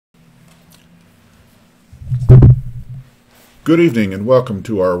Good evening and welcome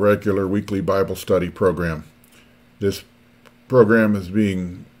to our regular weekly Bible study program. This program is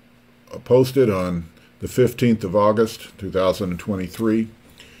being posted on the 15th of August, 2023.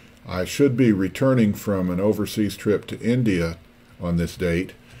 I should be returning from an overseas trip to India on this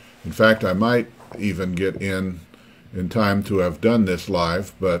date. In fact, I might even get in time to have done this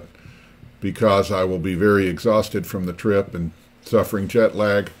live, but because I will be very exhausted from the trip and suffering jet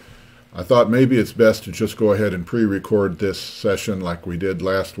lag, I thought maybe it's best to just go ahead and pre-record this session like we did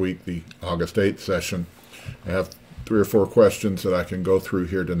last week, the August 8th session. I have 3 or 4 questions that I can go through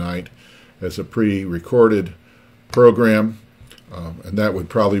here tonight as a pre-recorded program, and that would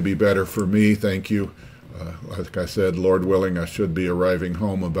probably be better for me, thank you. Like I said, Lord willing, I should be arriving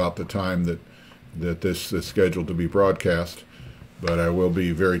home about the time that this is scheduled to be broadcast, but I will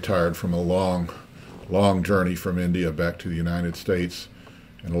be very tired from a long journey from India back to the United States,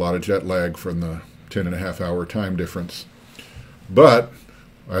 and a lot of jet lag from the 10.5-hour time difference. But,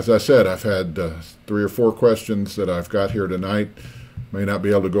 as I said, I've had 3 or 4 questions that I've got here tonight. May not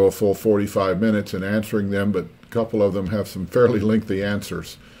be able to go a full 45 minutes in answering them, but a couple of them have some fairly lengthy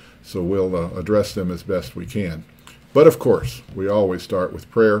answers, so we'll address them as best we can. But of course, we always start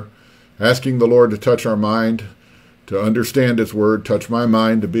with prayer, asking the Lord to touch our mind, to understand His Word, touch my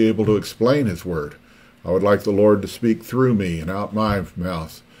mind to be able to explain His Word. I would like the Lord to speak through me and out my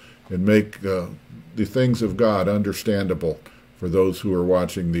mouth and make the things of God understandable for those who are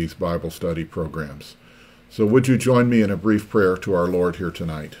watching these Bible study programs. So would you join me in a brief prayer to our Lord here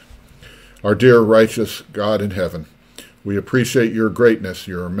tonight? Our dear righteous God in heaven, we appreciate your greatness,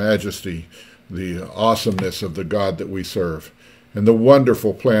 your majesty, the awesomeness of the God that we serve, and the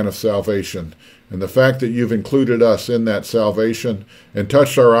wonderful plan of salvation, and the fact that you've included us in that salvation and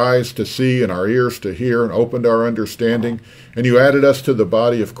touched our eyes to see and our ears to hear and opened our understanding, and you added us to the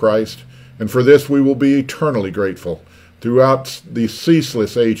body of Christ. And for this we will be eternally grateful. Throughout the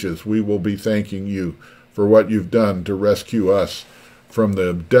ceaseless ages we will be thanking you for what you've done to rescue us from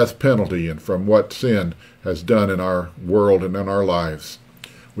the death penalty and from what sin has done in our world and in our lives.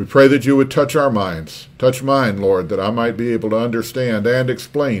 We pray that you would touch our minds. Touch mine, Lord, that I might be able to understand and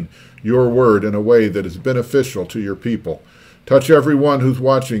explain your word in a way that is beneficial to your people. Touch everyone who's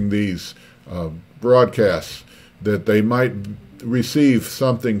watching these broadcasts, that they might receive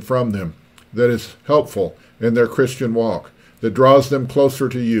something from them that is helpful in their Christian walk, that draws them closer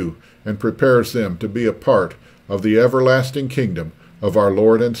to you and prepares them to be a part of the everlasting kingdom of our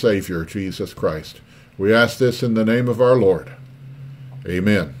Lord and Savior, Jesus Christ. We ask this in the name of our Lord.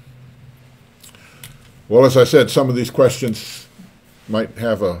 Amen. Well, as I said, some of these questions might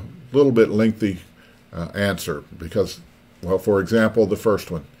have a little bit lengthy answer because, well, for example, the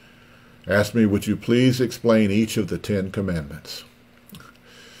first one asked me, would you please explain each of the 10 commandments?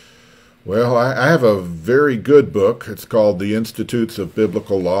 Well, I have a very good book. It's called The Institutes of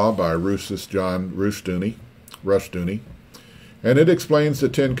Biblical Law by Russus John Rushdoony, and it explains the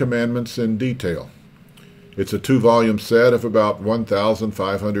 10 commandments in detail. It's a 2-volume set of about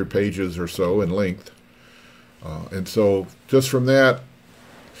 1,500 pages or so in length. And so just from that,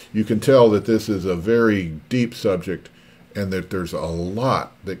 you can tell that this is a very deep subject and that there's a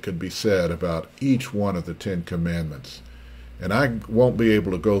lot that could be said about each one of the 10 commandments. And I won't be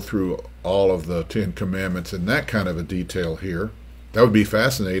able to go through all of the 10 commandments in that kind of a detail here. That would be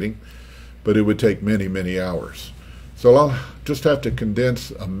fascinating, but it would take many, many hours. So I'll just have to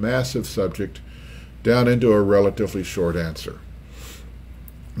condense a massive subject down into a relatively short answer.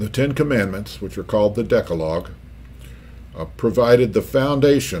 The 10 Commandments, which are called the Decalogue, provided the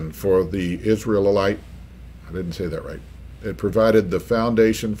foundation for the Israelite, I didn't say that right, it provided the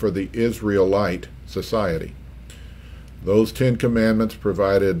foundation for the Israelite society. Those 10 Commandments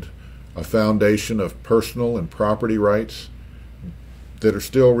provided a foundation of personal and property rights that are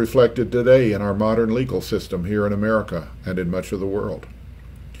still reflected today in our modern legal system here in America and in much of the world.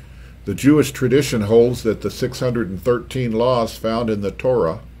 The Jewish tradition holds that the 613 laws found in the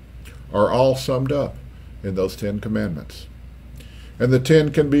Torah are all summed up in those 10 commandments. And the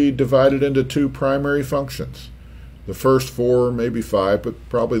 10 can be divided into 2 primary functions. The first 4, maybe 5, but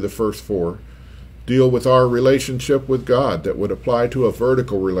probably the first 4, deal with our relationship with God that would apply to a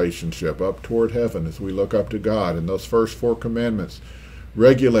vertical relationship up toward heaven as we look up to God. And those first 4 commandments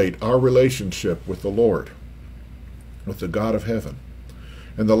regulate our relationship with the Lord, with the God of heaven.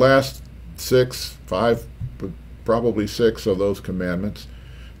 And the last 5, probably 6 of those commandments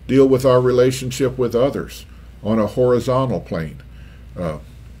deal with our relationship with others on a horizontal plane,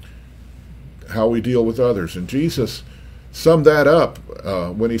 how we deal with others. And Jesus summed that up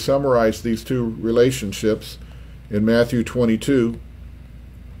when he summarized these 2 relationships in Matthew 22.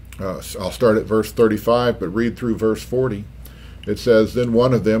 I'll start at verse 35, but read through verse 40. it says, Then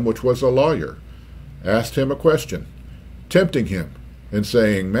one of them, which was a lawyer, asked him a question, tempting him, and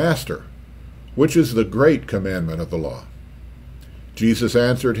saying, Master, which is the great commandment of the law? Jesus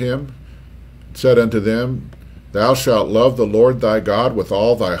answered him, and said unto them, Thou shalt love the Lord thy God with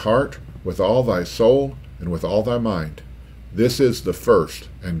all thy heart, with all thy soul, and with all thy mind. This is the first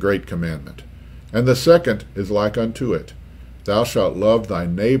and great commandment. And the second is like unto it, Thou shalt love thy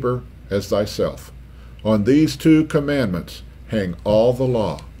neighbor as thyself. On these two commandments hang all the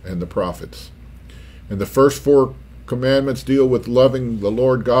law and the prophets. And the first four commandments deal with loving the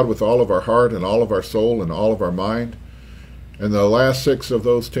Lord God with all of our heart and all of our soul and all of our mind. And the last 6 of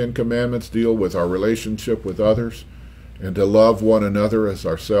those 10 commandments deal with our relationship with others and to love one another as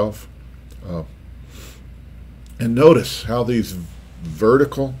ourselves. And notice how these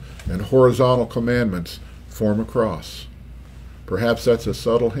vertical and horizontal commandments form a cross. Perhaps that's a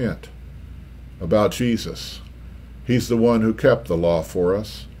subtle hint about Jesus. He's the one who kept the law for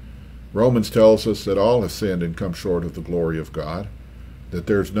us. Romans tells us that all have sinned and come short of the glory of God, that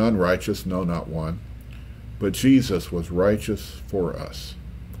there's none righteous, no, not one. But Jesus was righteous for us.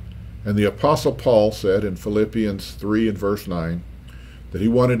 And the Apostle Paul said in Philippians 3 and verse 9 that he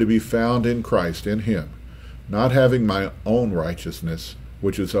wanted to be found in Christ, in him, not having my own righteousness,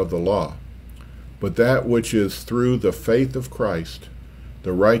 which is of the law, but that which is through the faith of Christ,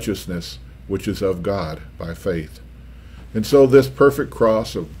 the righteousness which is of God by faith. And so this perfect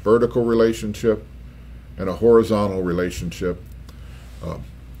cross of vertical relationship and a horizontal relationship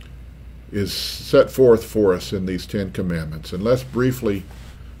is set forth for us in these 10 commandments. And let's briefly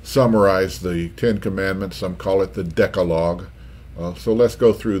summarize the 10 commandments. Some call it the Decalogue. So let's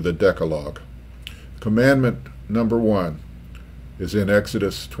go through the Decalogue. Commandment number 1 is in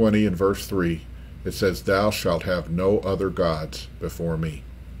Exodus 20 and verse 3. It says, Thou shalt have no other gods before me.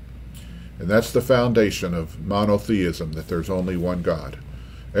 And that's the foundation of monotheism, that there's only one God.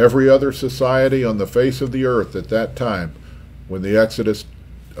 Every other society on the face of the earth at that time, when the Exodus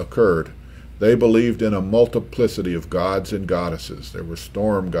occurred, they believed in a multiplicity of gods and goddesses. There were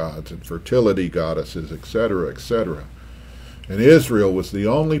storm gods and fertility goddesses, etc., etc. And Israel was the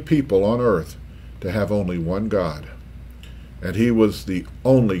only people on earth to have only one God. And he was the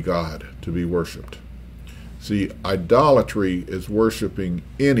only God to be worshipped. See, idolatry is worshiping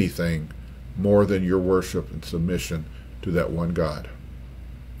anything more than your worship and submission to that one God.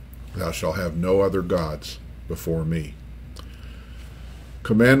 Thou shalt have no other gods before me.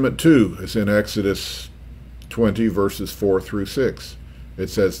 Commandment 2 is in Exodus 20, verses 4 through 6. It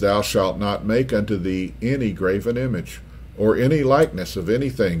says, Thou shalt not make unto thee any graven image, or any likeness of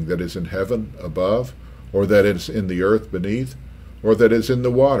anything that is in heaven above, or that is in the earth beneath, or that is in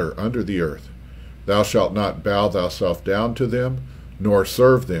the water under the earth. Thou shalt not bow thyself down to them, nor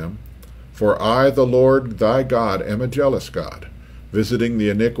serve them. For I, the Lord thy God, am a jealous God, visiting the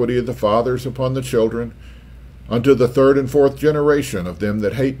iniquity of the fathers upon the children, unto the 3rd and 4th generation of them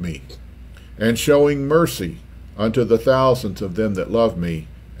that hate me, and showing mercy unto the thousands of them that love me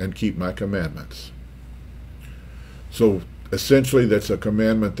and keep my commandments. So essentially that's a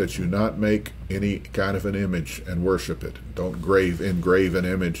commandment that you not make any kind of an image and worship it. Don't engrave an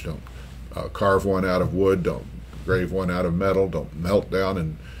image. Don't carve one out of wood. Don't engrave one out of metal. Don't melt down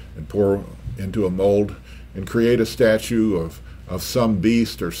and pour into a mold and create a statue of some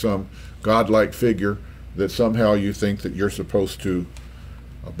beast or some godlike figure that somehow you think that you're supposed to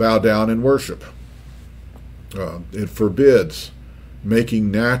bow down and worship. It forbids making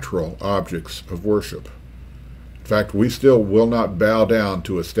natural objects of worship. In fact, we still will not bow down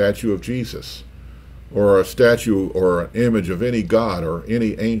to a statue of Jesus or a statue or an image of any god or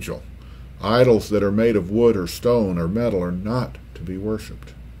any angel. Idols that are made of wood or stone or metal are not to be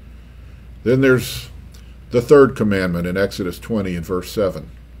worshipped. Then there's the 3rd commandment in Exodus 20 and verse 7.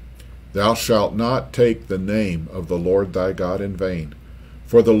 Thou shalt not take the name of the Lord thy God in vain,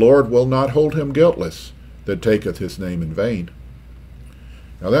 for the Lord will not hold him guiltless that taketh his name in vain.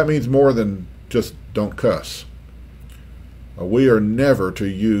 Now that means more than just don't cuss. We are never to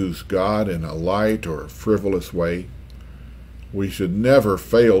use God in a light or frivolous way. We should never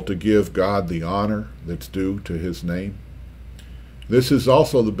fail to give God the honor that's due to his name. This is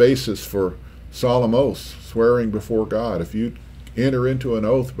also the basis for solemn oaths, swearing before God. If you enter into an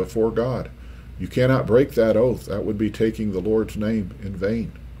oath before God, you cannot break that oath. That would be taking the Lord's name in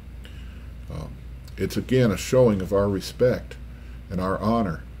vain. It's again a showing of our respect and our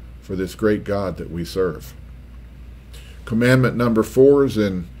honor for this great God that we serve. Commandment number 4 is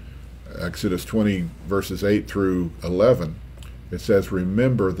in Exodus 20 verses 8 through 11. It says,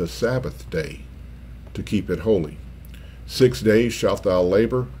 Remember the Sabbath day to keep it holy. 6 days shalt thou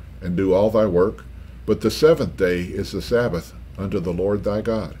labor and do all thy work, but the 7th day is the Sabbath unto the Lord thy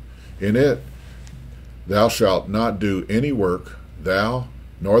God. In it thou shalt not do any work, thou,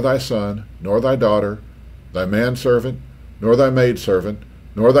 nor thy son, nor thy daughter, thy manservant, nor thy maidservant,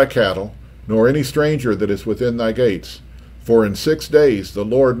 nor thy cattle, nor any stranger that is within thy gates. For in 6 days the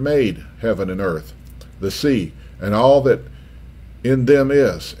Lord made heaven and earth, the sea, and all that in them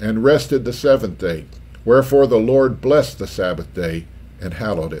is, and rested the 7th day. Wherefore the Lord blessed the Sabbath day, and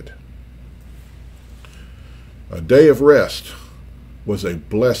hallowed it. A day of rest was a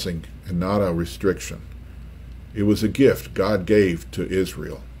blessing and not a restriction. It was a gift God gave to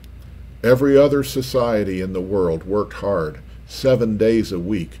Israel. Every other society in the world worked hard, 7 days a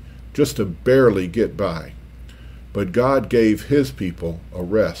week, just to barely get by. But God gave his people a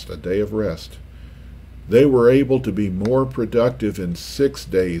rest, a day of rest. They were able to be more productive in 6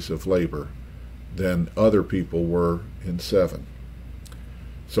 days of labor than other people were in 7.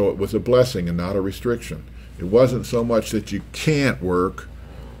 So it was a blessing and not a restriction. It wasn't so much that you can't work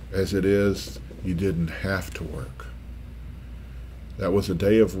as it is you didn't have to work. That was a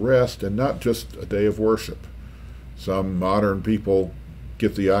day of rest and not just a day of worship. Some modern people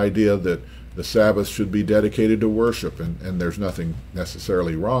get the idea that the Sabbath should be dedicated to worship, and there's nothing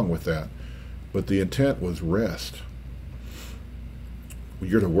necessarily wrong with that. But the intent was rest.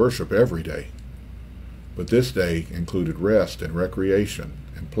 You're to worship every day. But this day included rest and recreation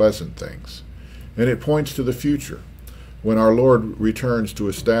and pleasant things. And it points to the future, when our Lord returns to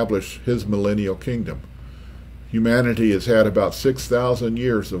establish his millennial kingdom. Humanity has had about 6,000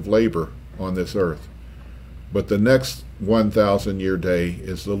 years of labor on this earth. But the next 1,000-year day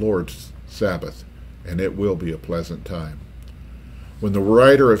is the Lord's Sabbath, and it will be a pleasant time. When the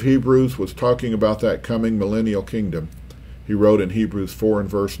writer of Hebrews was talking about that coming millennial kingdom, he wrote in Hebrews 4 and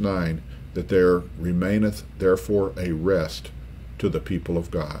verse 9 that there remaineth therefore a rest to the people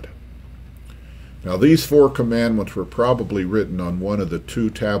of God. Now these 4 commandments were probably written on one of the 2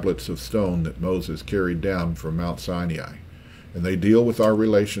 tablets of stone that Moses carried down from Mount Sinai, and they deal with our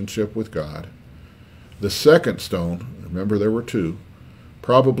relationship with God. The second stone, remember there were 2,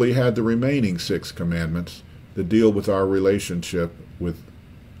 probably had the remaining 6 commandments that deal with our relationship with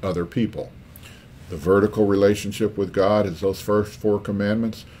other people. The vertical relationship with God is those first 4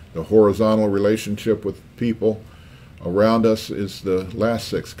 commandments. The horizontal relationship with people around us is the last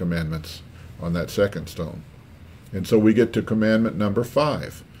 6 commandments on that second stone. And so we get to commandment number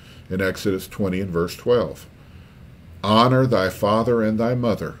 5 in Exodus 20 and verse 12. Honor thy father and thy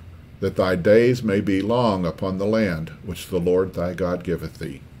mother, that thy days may be long upon the land which the Lord thy God giveth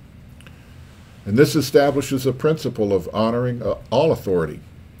thee. And this establishes a principle of honoring all authority.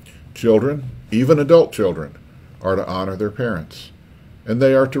 Children, even adult children, are to honor their parents, and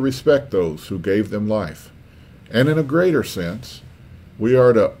they are to respect those who gave them life. And in a greater sense, we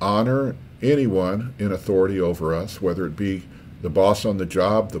are to honor anyone in authority over us, whether it be the boss on the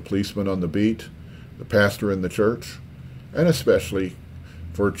job, the policeman on the beat, the pastor in the church, and especially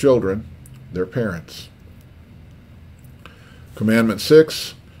for children, their parents. Commandment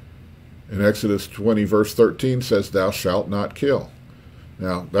 6 in Exodus 20 verse 13 says, thou shalt not kill.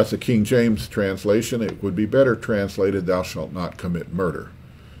 Now, that's a King James translation. It would be better translated, thou shalt not commit murder.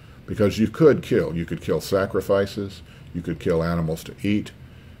 Because you could kill. You could kill sacrifices. You could kill animals to eat.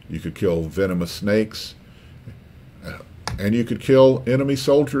 You could kill venomous snakes. And you could kill enemy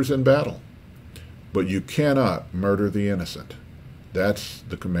soldiers in battle. But you cannot murder the innocent. That's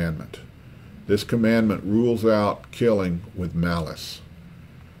the commandment. This commandment rules out killing with malice.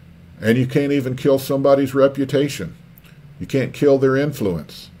 And you can't even kill somebody's reputation. You can't kill their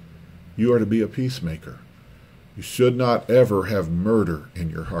influence. You are to be a peacemaker. You should not ever have murder in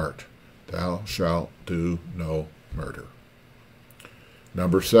your heart. Thou shalt do no murder.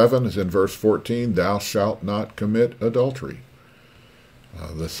 Number 7 is in verse 14, thou shalt not commit adultery.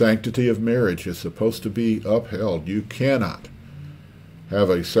 The sanctity of marriage is supposed to be upheld. You cannot have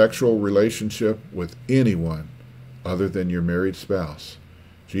a sexual relationship with anyone other than your married spouse.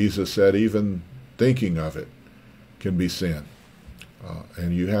 Jesus said even thinking of it can be sin.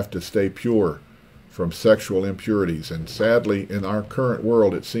 And you have to stay pure from sexual impurities. And sadly, in our current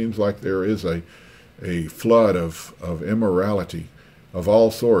world, it seems like there is a flood of immorality of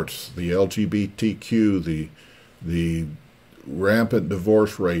all sorts. The LGBTQ, the rampant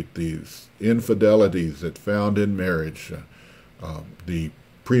divorce rate, these infidelities that found in marriage, the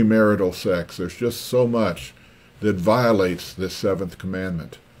premarital sex. There's just so much that violates this 7th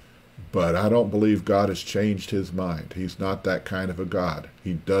commandment. But I don't believe God has changed his mind. He's not that kind of a God.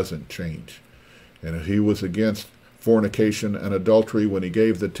 He doesn't change. And if he was against fornication and adultery when he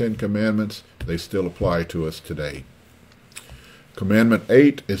gave the 10 commandments, they still apply to us today. Commandment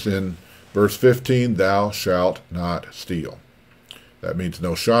 8 is in verse 15, thou shalt not steal. That means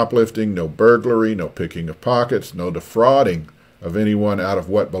no shoplifting, no burglary, no picking of pockets, no defrauding of anyone out of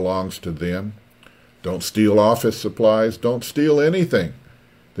what belongs to them. Don't steal office supplies. Don't steal anything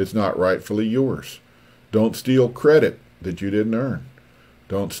that's not rightfully yours. Don't steal credit that you didn't earn.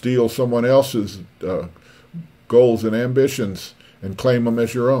 Don't steal someone else's goals and ambitions and claim them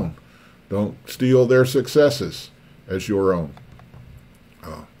as your own. Don't steal their successes as your own.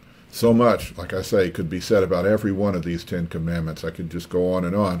 So much, like I say, could be said about every one of these 10 commandments. I could just go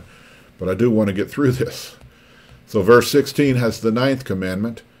on, but I do want to get through this. So verse 16 has the 9th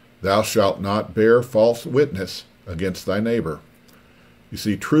commandment, thou shalt not bear false witness against thy neighbor. You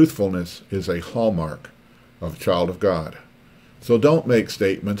see, truthfulness is a hallmark of a child of God. So don't make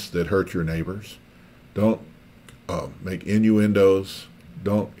statements that hurt your neighbors. Don't make innuendos.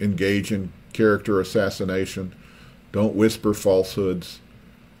 Don't engage in character assassination. Don't whisper falsehoods.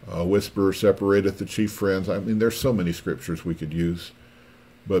 Whisper separateth the chief friends. I mean, there's so many scriptures we could use.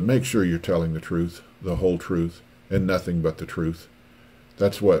 But make sure you're telling the truth, the whole truth, and nothing but the truth.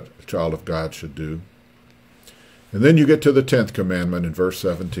 That's what a child of God should do. And then you get to the 10th commandment in verse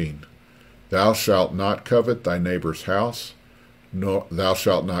 17. Thou shalt not covet thy neighbor's house, nor thou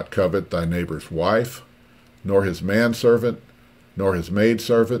shalt not covet thy neighbor's wife, nor his manservant, nor his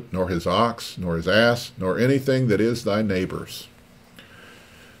maidservant, nor his ox, nor his ass, nor anything that is thy neighbor's.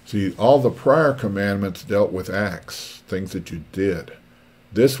 See, all the prior commandments dealt with acts, things that you did.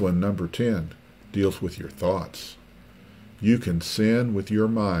 This one, number 10, deals with your thoughts. You can sin with your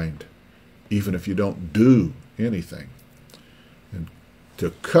mind, even if you don't do anything. And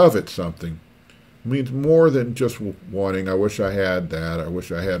to covet something means more than just wanting, I wish I had that, I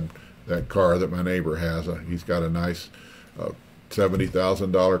wish I had that car that my neighbor has. He's got a nice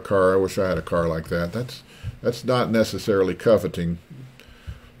 $70,000 car. I wish I had a car like that. That's not necessarily coveting.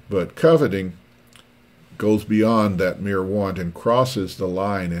 But coveting goes beyond that mere want and crosses the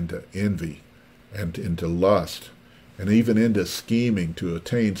line into envy and into lust and even into scheming to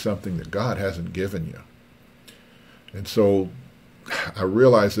attain something that God hasn't given you. And so I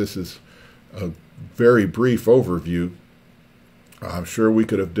realize this is a very brief overview. I'm sure we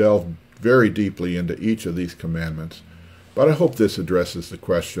could have delved very deeply into each of these commandments, but I hope this addresses the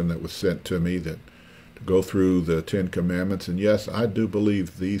question that was sent to me, that go through the 10 commandments. And yes, I do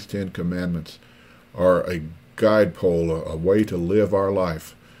believe these 10 commandments are a guide pole, a way to live our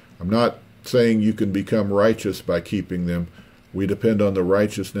life. I'm not saying you can become righteous by keeping them. We depend on the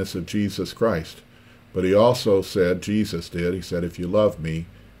righteousness of Jesus Christ. But he also said, Jesus did, he said, if you love me,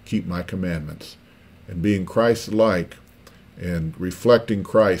 keep my commandments. And being Christ-like and reflecting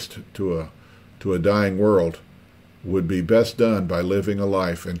Christ to a dying world would be best done by living a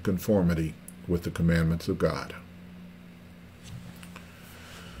life in conformity with the commandments of God.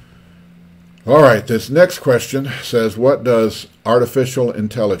 All right, this next question says, what does artificial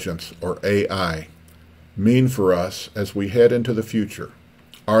intelligence, or AI, mean for us as we head into the future?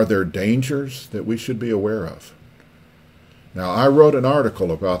 Are there dangers that we should be aware of? Now, I wrote an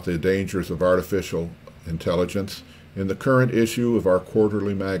article about the dangers of artificial intelligence in the current issue of our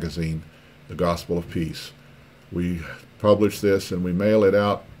quarterly magazine, The Gospel of Peace. We publish this and we mail it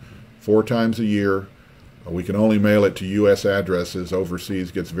out 4 times a year. We can only mail it to U.S. addresses.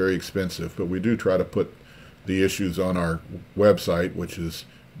 Overseas gets very expensive, but we do try to put the issues on our website, which is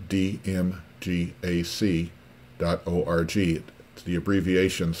dmgac.org. It's the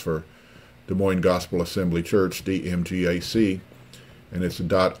abbreviations for Des Moines Gospel Assembly Church, DMGAC, and it's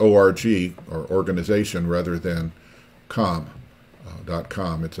 .org, or organization, rather than .com.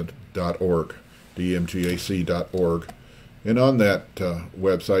 It's a .org, dmgac.org. And on that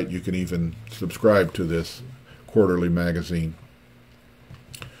website, you can even subscribe to this quarterly magazine.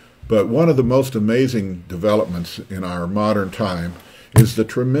 But one of the most amazing developments in our modern time is the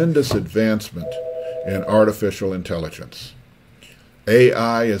tremendous advancement in artificial intelligence.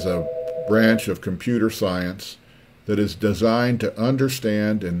 AI is a branch of computer science that is designed to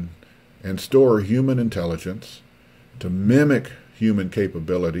understand and store human intelligence, to mimic human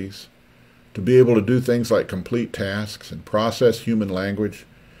capabilities, to be able to do things like complete tasks and process human language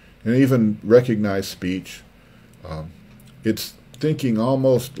and even recognize speech. It's thinking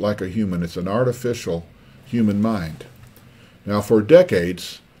almost like a human. It's an artificial human mind. Now, for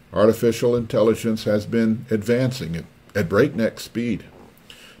decades, artificial intelligence has been advancing at breakneck speed.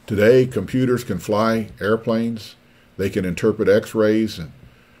 Today, computers can fly airplanes. They can interpret X-rays and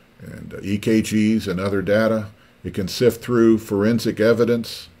EKGs and other data. It can sift through forensic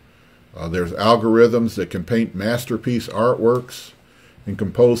evidence. There's algorithms that can paint masterpiece artworks and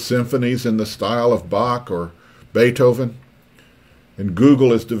compose symphonies in the style of Bach or Beethoven. And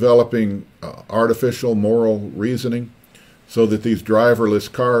Google is developing artificial moral reasoning so that these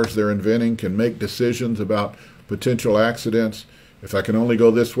driverless cars they're inventing can make decisions about potential accidents. If I can only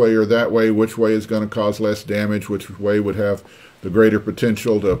go this way or that way, which way is going to cause less damage, which way would have the greater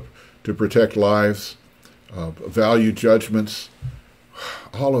potential to protect lives, value judgments,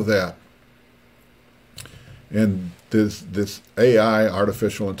 all of that. And this AI,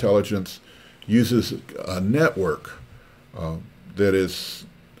 artificial intelligence, uses a network that is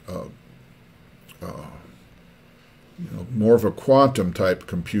more of a quantum type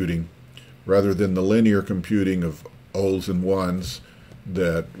computing rather than the linear computing of O's and ones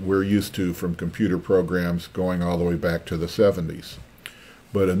that we're used to from computer programs going all the way back to the 70s.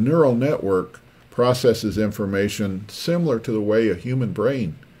 But a neural network processes information similar to the way a human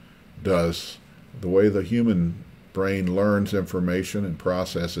brain does, the way the human brain learns information and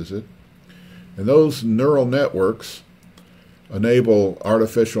processes it. And those neural networks enable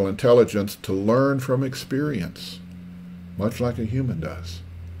artificial intelligence to learn from experience, much like a human does.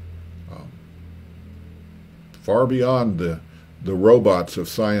 Far beyond the robots of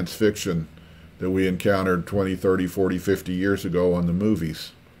science fiction that we encountered 20, 30, 40, 50 years ago on the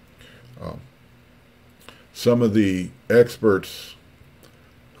movies. Some of the experts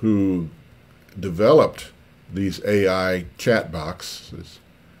who developed these AI chatbots,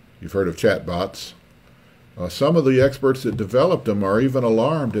 you've heard of chatbots, some of the experts that developed them are even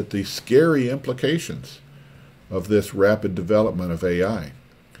alarmed at the scary implications of this rapid development of AI,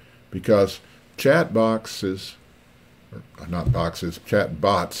 because chatbots,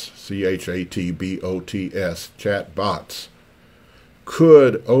 chatbots, chatbots,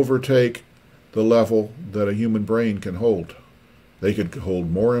 could overtake the level that a human brain can hold. They could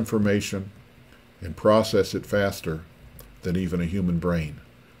hold more information and process it faster than even a human brain.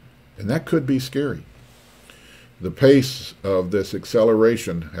 And that could be scary. The pace of this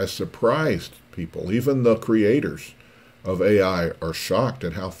acceleration has surprised people. Even the creators of AI are shocked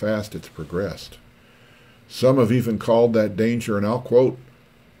at how fast it's progressed. Some have even called that danger, and I'll quote,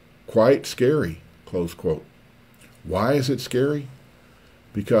 quite scary, close quote. Why is it scary?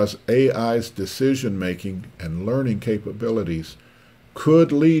 Because AI's decision-making and learning capabilities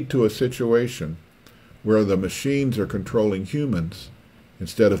could lead to a situation where the machines are controlling humans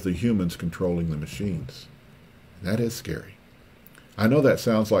instead of the humans controlling the machines. That is scary. I know that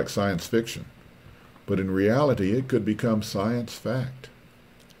sounds like science fiction, but in reality it could become science fact.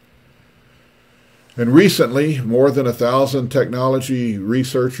 And recently, more than 1,000 technology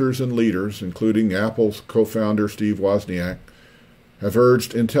researchers and leaders, including Apple's co-founder Steve Wozniak, have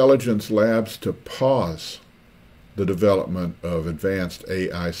urged intelligence labs to pause the development of advanced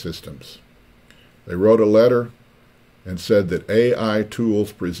AI systems. They wrote a letter and said that AI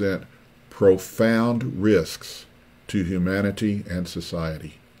tools present profound risks to humanity and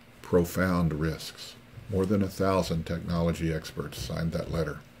society. Profound risks. More than 1,000 technology experts signed that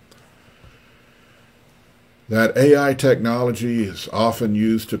letter. That AI technology is often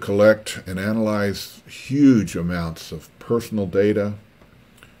used to collect and analyze huge amounts of personal data,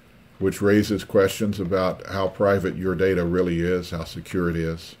 which raises questions about how private your data really is, how secure it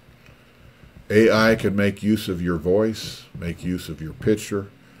is. AI can make use of your voice, make use of your picture,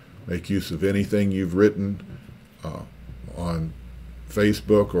 make use of anything you've written on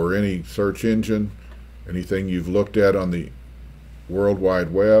Facebook or any search engine, anything you've looked at on the World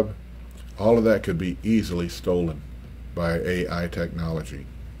Wide Web. All of that could be easily stolen by AI technology.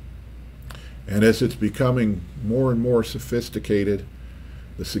 And as it's becoming more and more sophisticated,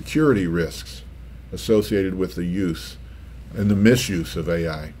 the security risks associated with the use and the misuse of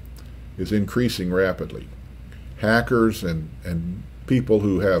AI is increasing rapidly. Hackers and people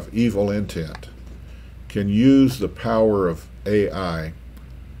who have evil intent can use the power of AI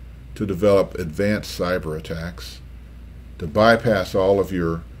to develop advanced cyber attacks, to bypass all of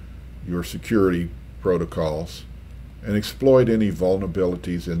your security protocols, and exploit any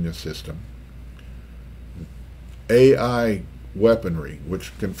vulnerabilities in the system. AI weaponry,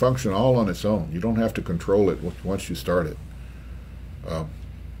 which can function all on its own. You don't have to control it once you start it.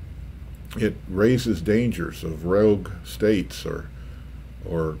 It raises dangers of rogue states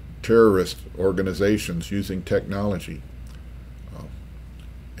or terrorist organizations using technology.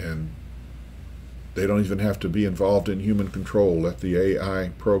 And they don't even have to be involved in human control. Let the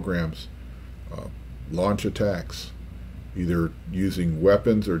AI programs launch attacks, either using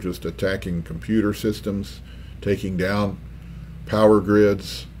weapons or just attacking computer systems, taking down power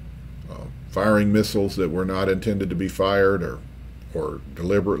grids, firing missiles that were not intended to be fired, or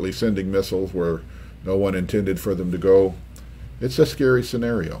deliberately sending missiles where no one intended for them to go. It's a scary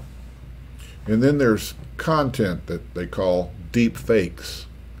scenario. And then there's content that they call deep fakes.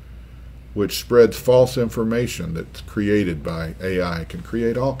 which spreads false information that's created by AI. It can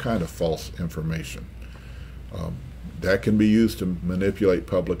create all kind of false information. That can be used to manipulate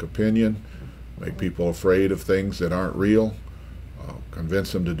public opinion, make people afraid of things that aren't real,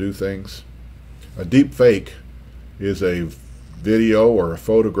 convince them to do things. A deep fake is a video or a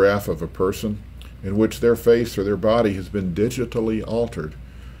photograph of a person in which their face or their body has been digitally altered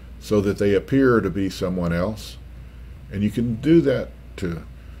so that they appear to be someone else. And you can do that to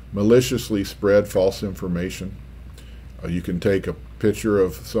maliciously spread false information. You can take a picture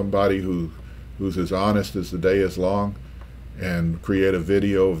of somebody who's as honest as the day is long and create a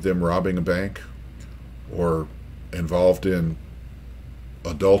video of them robbing a bank or involved in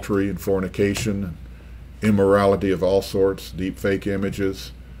adultery and fornication, immorality of all sorts, deep fake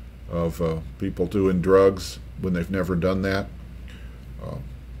images of people doing drugs when they've never done that.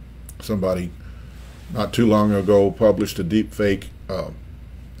 Somebody not too long ago published a deep fake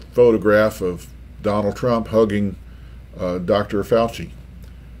photograph of Donald Trump hugging Dr. Fauci.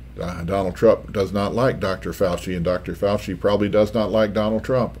 Donald Trump does not like Dr. Fauci, and Dr. Fauci probably does not like Donald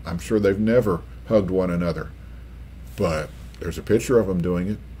Trump. I'm sure they've never hugged one another. But there's a picture of them doing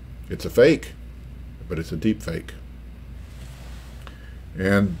it. It's a fake, but it's a deep fake.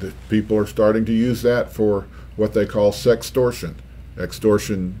 And the people are starting to use that for what they call sextortion.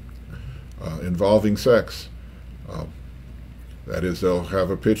 Extortion involving sex. That is, they'll have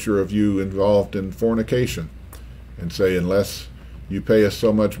a picture of you involved in fornication and say, unless you pay us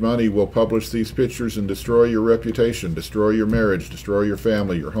so much money, we'll publish these pictures and destroy your reputation, destroy your marriage, destroy your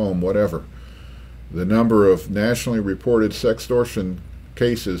family, your home, whatever. The number of nationally reported sextortion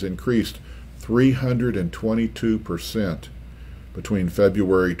cases increased 322% between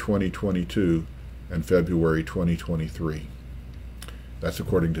February 2022 and February 2023. That's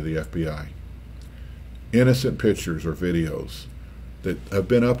according to the FBI. Innocent pictures or videos that have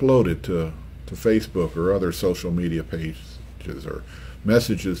been uploaded to Facebook or other social media pages or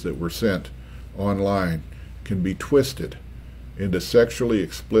messages that were sent online can be twisted into sexually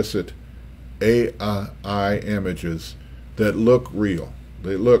explicit AI images that look real.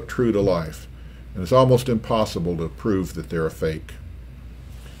 They look true to life. And it's almost impossible to prove that they're a fake.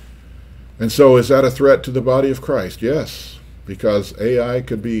 And so is that a threat to the body of Christ? Yes, because AI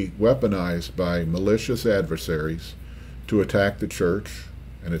could be weaponized by malicious adversaries to attack the church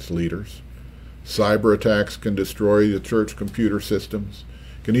and its leaders. Cyber attacks can destroy the church computer systems,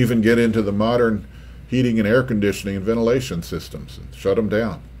 can even get into the modern heating and air conditioning and ventilation systems and shut them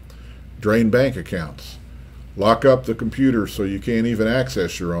down, drain bank accounts, lock up the computers so you can't even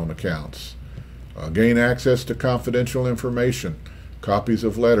access your own accounts, gain access to confidential information, copies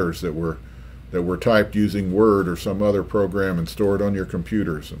of letters that were typed using Word or some other program and stored on your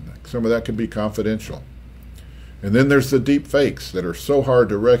computers. And some of that could be confidential. And then there's the deep fakes that are so hard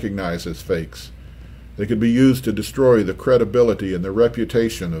to recognize as fakes. They could be used to destroy the credibility and the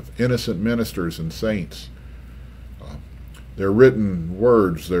reputation of innocent ministers and saints. Their written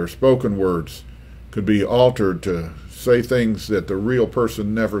words, their spoken words, could be altered to say things that the real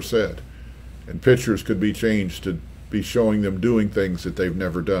person never said. And pictures could be changed to be showing them doing things that they've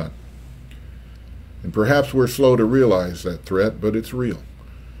never done. And perhaps we're slow to realize that threat, but it's real.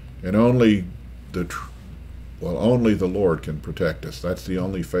 And only the Lord can protect us. That's the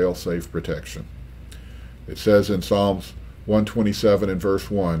only fail-safe protection. It says in Psalms 127 and verse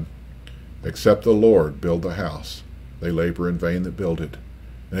 1, "Except the Lord build the house, they labor in vain that build it.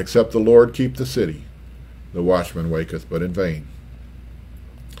 And except the Lord keep the city, the watchman waketh but in vain."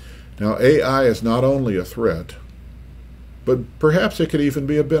 Now, AI is not only a threat, but perhaps it could even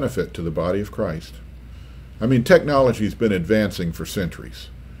be a benefit to the body of Christ. I mean, technology's been advancing for centuries.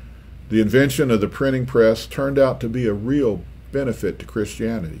 The invention of the printing press turned out to be a real benefit to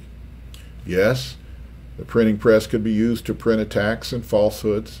Christianity. Yes, the printing press could be used to print attacks and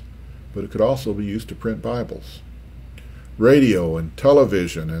falsehoods, but it could also be used to print Bibles. Radio and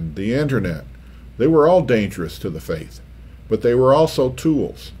television and the internet, they were all dangerous to the faith, but they were also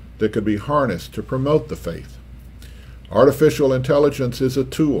tools that could be harnessed to promote the faith. Artificial intelligence is a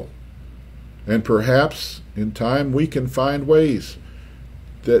tool, and perhaps in time we can find ways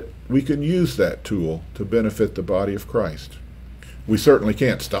that we can use that tool to benefit the body of Christ. We certainly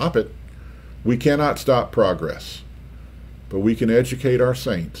can't stop it. We cannot stop progress, but we can educate our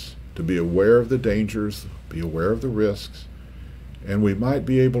saints to be aware of the dangers, be aware of the risks, and we might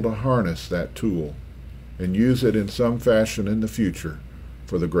be able to harness that tool and use it in some fashion in the future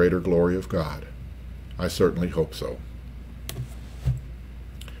for the greater glory of God. I certainly hope so.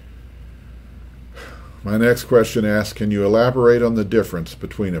 My next question asks, can you elaborate on the difference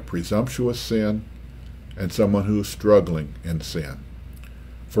between a presumptuous sin and someone who is struggling in sin?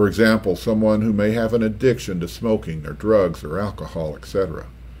 For example, someone who may have an addiction to smoking or drugs or alcohol, etc.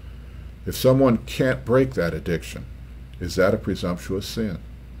 If someone can't break that addiction, is that a presumptuous sin?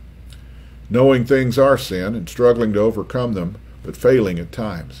 Knowing things are sin and struggling to overcome them, but failing at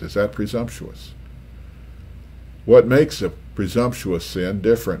times, is that presumptuous? What makes a presumptuous sin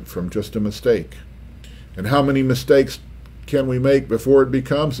different from just a mistake? And how many mistakes can we make before it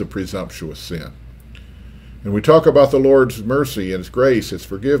becomes a presumptuous sin? And we talk about the Lord's mercy and His grace, His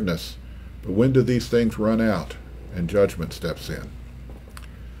forgiveness, but when do these things run out and judgment steps in?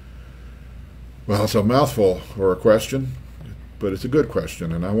 Well, it's a mouthful or a question, but it's a good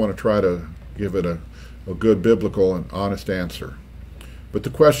question, and I want to try to give it a good biblical and honest answer. But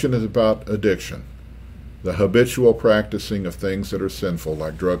the question is about addiction, the habitual practicing of things that are sinful,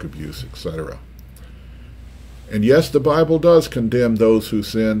 like drug abuse, etc. And yes, the Bible does condemn those who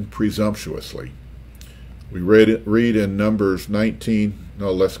sin presumptuously. We read in Numbers 19, no,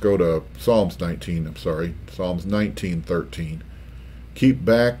 let's go to Psalms 19, Psalms 19:13. Keep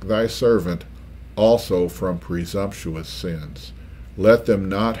back thy servant also from presumptuous sins. Let them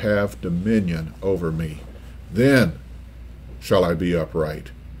not have dominion over me. Then shall I be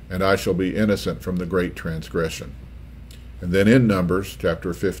upright, and I shall be innocent from the great transgression. And then in Numbers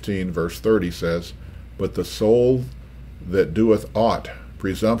chapter 15, verse 30 says, But the soul that doeth aught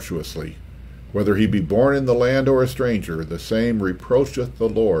presumptuously, whether he be born in the land or a stranger, the same reproacheth the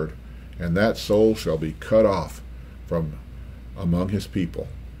Lord, and that soul shall be cut off from among his people.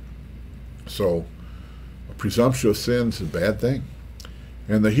 So, a presumptuous sin is a bad thing.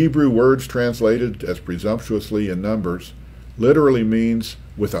 And the Hebrew words translated as presumptuously in Numbers literally means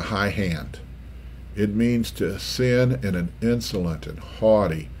with a high hand. It means to sin in an insolent and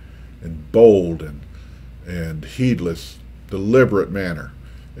haughty and bold and heedless, deliberate manner.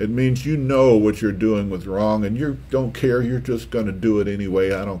 It means you know what you're doing was wrong and you don't care. You're just going to do it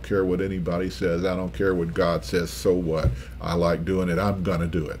anyway. I don't care what anybody says. I don't care what God says. So what? I like doing it. I'm going to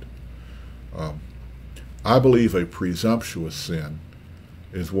do it. I believe a presumptuous sin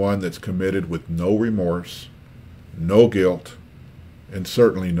is one that's committed with no remorse, no guilt, and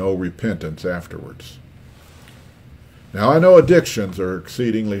certainly no repentance afterwards. Now, I know addictions are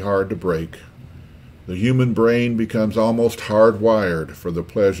exceedingly hard to break. The human brain becomes almost hardwired for the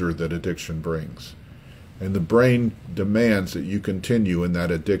pleasure that addiction brings. And the brain demands that you continue in that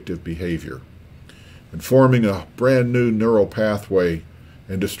addictive behavior. And forming a brand new neural pathway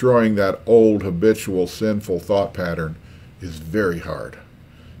and destroying that old habitual sinful thought pattern is very hard.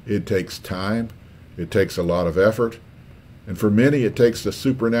 It takes time, it takes a lot of effort, and for many it takes the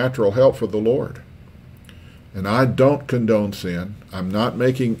supernatural help of the Lord. And I don't condone sin. I'm not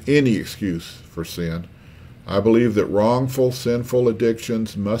making any excuse for sin. I believe that wrongful, sinful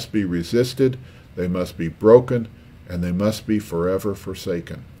addictions must be resisted, they must be broken, and they must be forever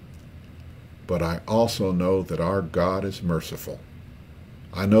forsaken. But I also know that our God is merciful.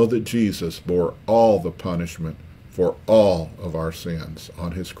 I know that Jesus bore all the punishment for all of our sins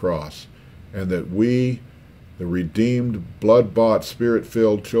on his cross, and that we, the redeemed, blood-bought,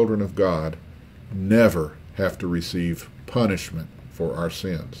 spirit-filled children of God, never have to receive punishment for our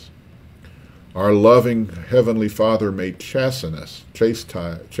sins. Our loving Heavenly Father may chastise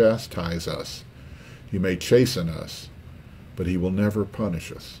us. He may chasten us, but he will never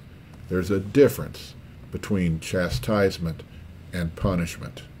punish us. There's a difference between chastisement and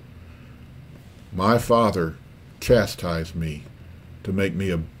punishment. My Father chastised me to make me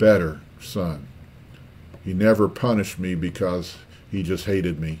a better son. He never punished me because he just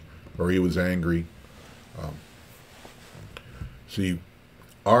hated me or he was angry. See,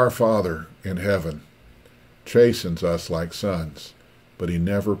 our Father in heaven chastens us like sons, but he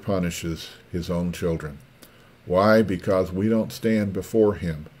never punishes his own children. Why? Because we don't stand before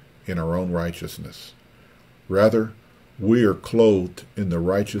him in our own righteousness. Rather, we are clothed in the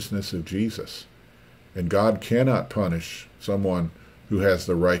righteousness of Jesus. And God cannot punish someone who has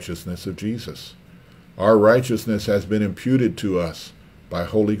the righteousness of Jesus. Our righteousness has been imputed to us by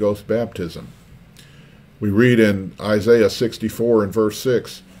Holy Ghost baptism. We read in Isaiah 64 and verse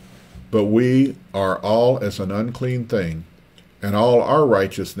 6, But we are all as an unclean thing, and all our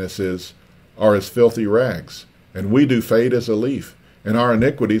righteousnesses are as filthy rags, and we do fade as a leaf, and our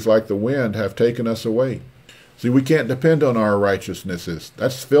iniquities like the wind have taken us away. See, we can't depend on our righteousnesses.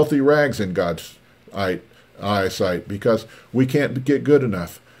 That's filthy rags in God's eyesight, because we can't get good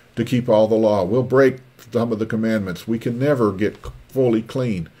enough to keep all the law. We'll break some of the commandments. We can never get fully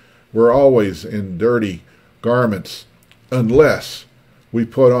clean. We're always in dirty garments unless we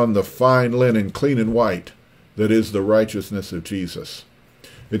put on the fine linen, clean and white, that is the righteousness of Jesus.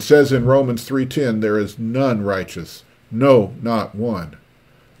 It says in Romans 3:10, there is none righteous, no, not one.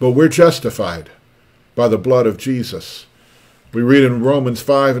 But we're justified by the blood of Jesus. We read in Romans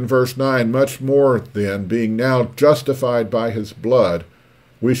 5 and verse 9, much more then, being now justified by his blood,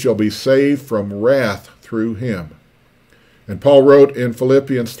 we shall be saved from wrath through him. And Paul wrote in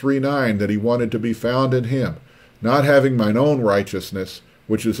Philippians 3:9 that he wanted to be found in him, not having mine own righteousness,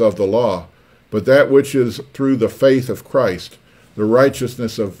 which is of the law, but that which is through the faith of Christ, the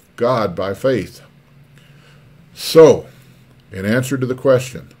righteousness of God by faith. So, in answer to the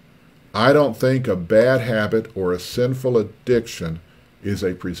question, I don't think a bad habit or a sinful addiction is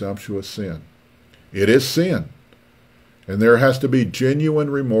a presumptuous sin. It is sin, and there has to be genuine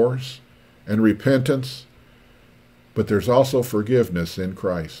remorse and repentance, but there's also forgiveness in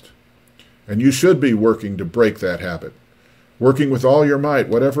Christ. And you should be working to break that habit, working with all your might,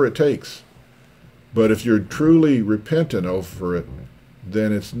 whatever it takes. But if you're truly repentant over it,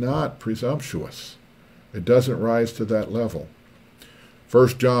 then it's not presumptuous. It doesn't rise to that level. 1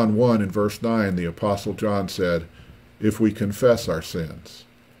 John 1 and verse 9, the Apostle John said, if we confess our sins,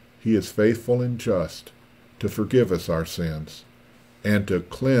 he is faithful and just to forgive us our sins and to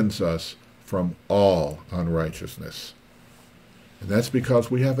cleanse us from all unrighteousness. And that's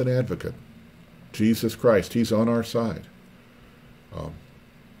because we have an advocate, Jesus Christ. He's on our side.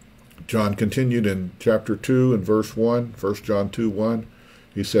 John continued in chapter 2 and verse 1, 1 John 2:1.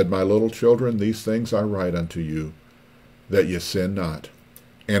 He said, my little children, these things I write unto you, that ye sin not.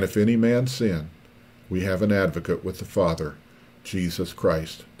 And if any man sin, we have an advocate with the Father, Jesus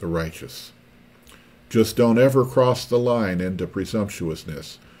Christ, the righteous. Just don't ever cross the line into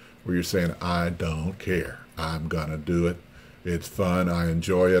presumptuousness, where you're saying, I don't care. I'm going to do it. It's fun. I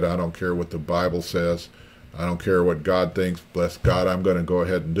enjoy it. I don't care what the Bible says. I don't care what God thinks. Bless God, I'm going to go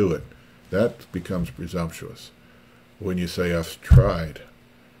ahead and do it. That becomes presumptuous. When you say, I've tried,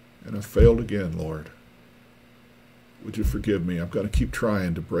 and I've failed again, Lord. Would you forgive me? I'm going to keep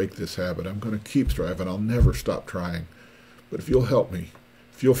trying to break this habit. I'm going to keep striving. I'll never stop trying. But if you'll help me,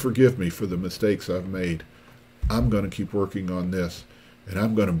 if you'll forgive me for the mistakes I've made, I'm going to keep working on this, and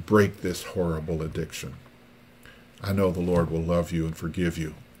I'm going to break this horrible addiction. I know the Lord will love you and forgive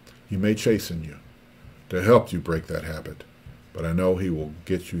you. He may chasten you to help you break that habit, but I know he will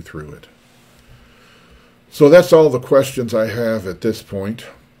get you through it. So that's all the questions I have at this point.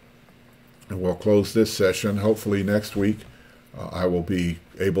 And we'll close this session. Hopefully next week I will be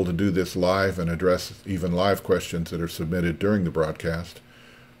able to do this live and address even live questions that are submitted during the broadcast.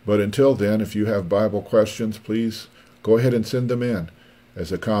 But until then, if you have Bible questions, please go ahead and send them in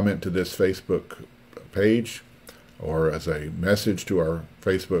as a comment to this Facebook page or as a message to our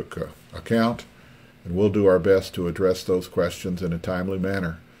Facebook account. And we'll do our best to address those questions in a timely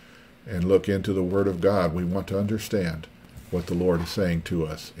manner and look into the Word of God. We want to understand what the Lord is saying to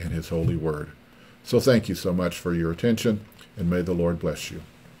us in his holy word. So thank you so much for your attention, and may the Lord bless you.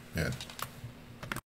 Amen.